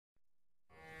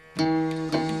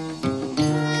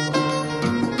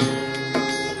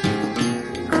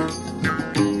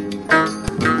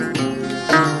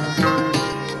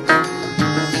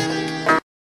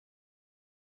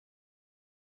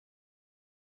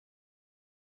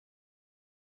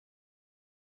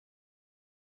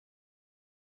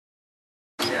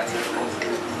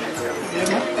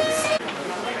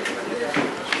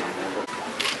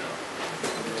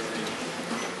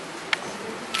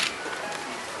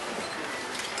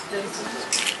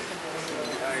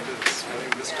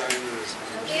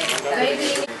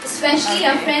Especially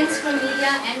our friends from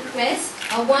media and press,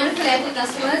 our wonderful Airtel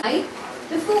customers.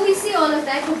 Before we see all of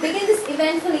that, to begin this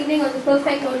eventful evening on the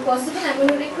perfect note possible, I'm going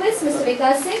to request Mr.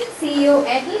 Vikas Singh, CEO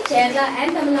Airtel, Kerala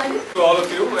and Tamil Nadu. To all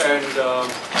of you, and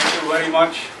thank you very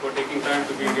much for taking time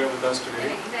to be here with us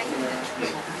today.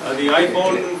 The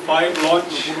iPhone 5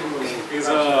 launch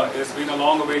has been a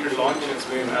long-awaited launch. It's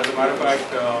been, as a matter of fact,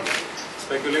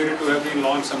 speculated to have been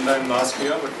launched sometime last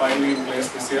year, but finally in place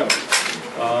this year.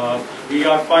 We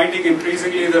are finding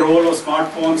increasingly the role of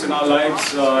smartphones in our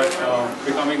lives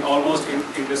becoming almost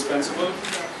indispensable.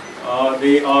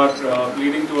 They are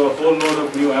leading to a whole load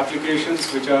of new applications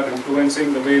which are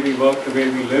influencing the way we work, the way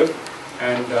we live,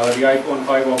 and the iPhone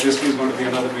 5 obviously is going to be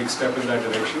another big step in that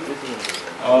direction.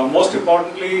 Most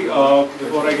importantly,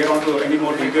 before I get on to any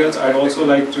more details, I'd also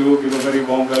like to give a very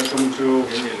warm welcome to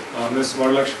Ms.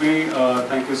 Varalakshmi.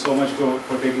 Thank you so much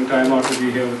for taking time out to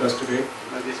be here with us today.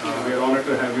 We are honored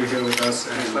to have you here with us,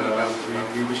 and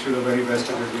we wish you the very best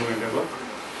in this new endeavor.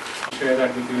 I'll share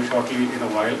that with you shortly in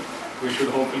a while. We should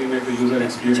hopefully make the user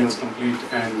experience complete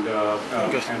and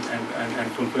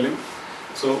fulfilling.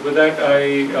 So with that,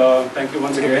 I thank you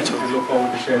once again and look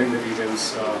forward to sharing the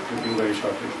details with you very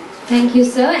shortly. Thank you,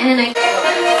 sir. And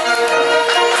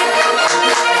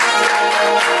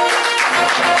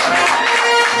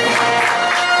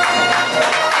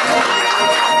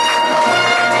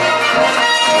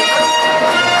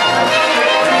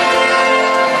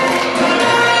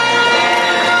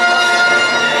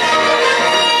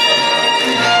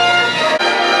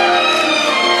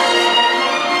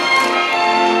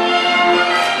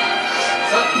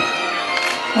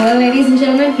well, ladies and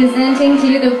gentlemen, presenting to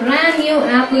you the brand new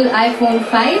Apple iPhone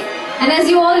 5. And as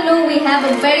you all know, we have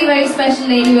a very, very special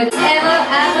lady with ever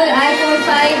Apple iPhone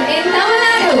 5 in Tamil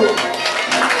Nadu.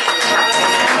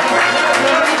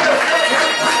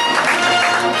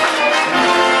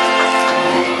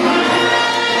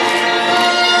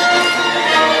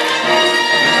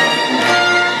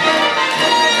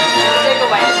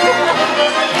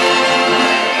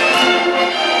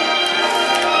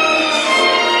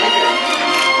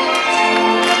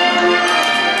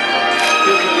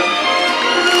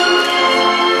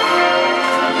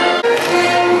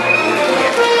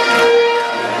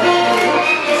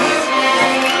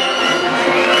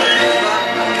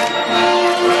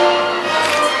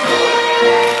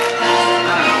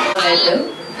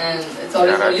 And it's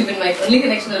always only been my only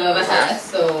connection I've ever had,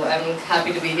 so I'm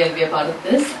happy to be here and be a part of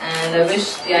this. And I wish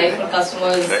the iPhone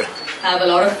customers have a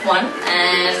lot of fun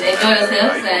and enjoy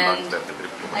themselves, and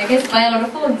I guess buy a lot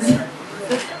of phones.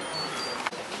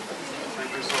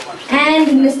 And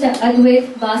Mr. Advait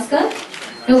Bhaskar,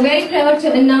 we're very proud to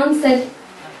announce that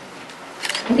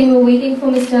I think we're waiting for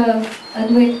Mr.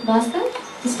 Advait Bhaskar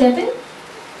to step in.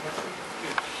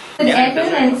 With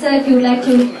Airtel, and sir, if you would like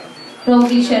to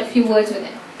probably share a few words with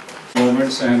him.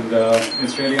 Moments, and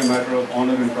it's really a matter of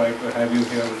honor and pride to have you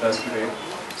here with us today.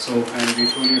 So, and we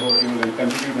truly hope you will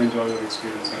continue to enjoy your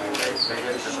experience.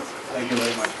 Thank you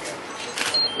very much.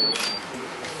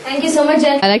 Thank you so much,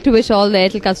 Jen. I'd like to wish all the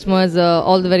Airtel customers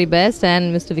all the very best,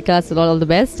 and Mr. Vikas all the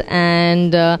best.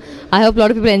 And I hope a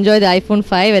lot of people enjoy the iPhone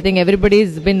 5. I think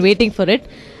everybody's been waiting for it.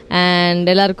 And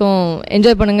எல்லாருக்கும்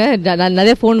enjoy பண்ணுங்க,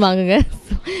 நிறைய phone வாங்குங்க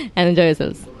and enjoy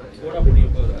yourselves.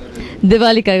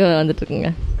 திவாலிக்காக வந்துட்டு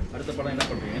இருக்குங்க.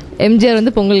 எம்ஜிஆர்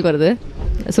வந்து பொங்கலுக்கு வருது,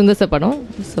 சுந்தர் படம்,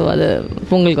 ஸோ அது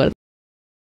பொங்கலுக்கு வருது.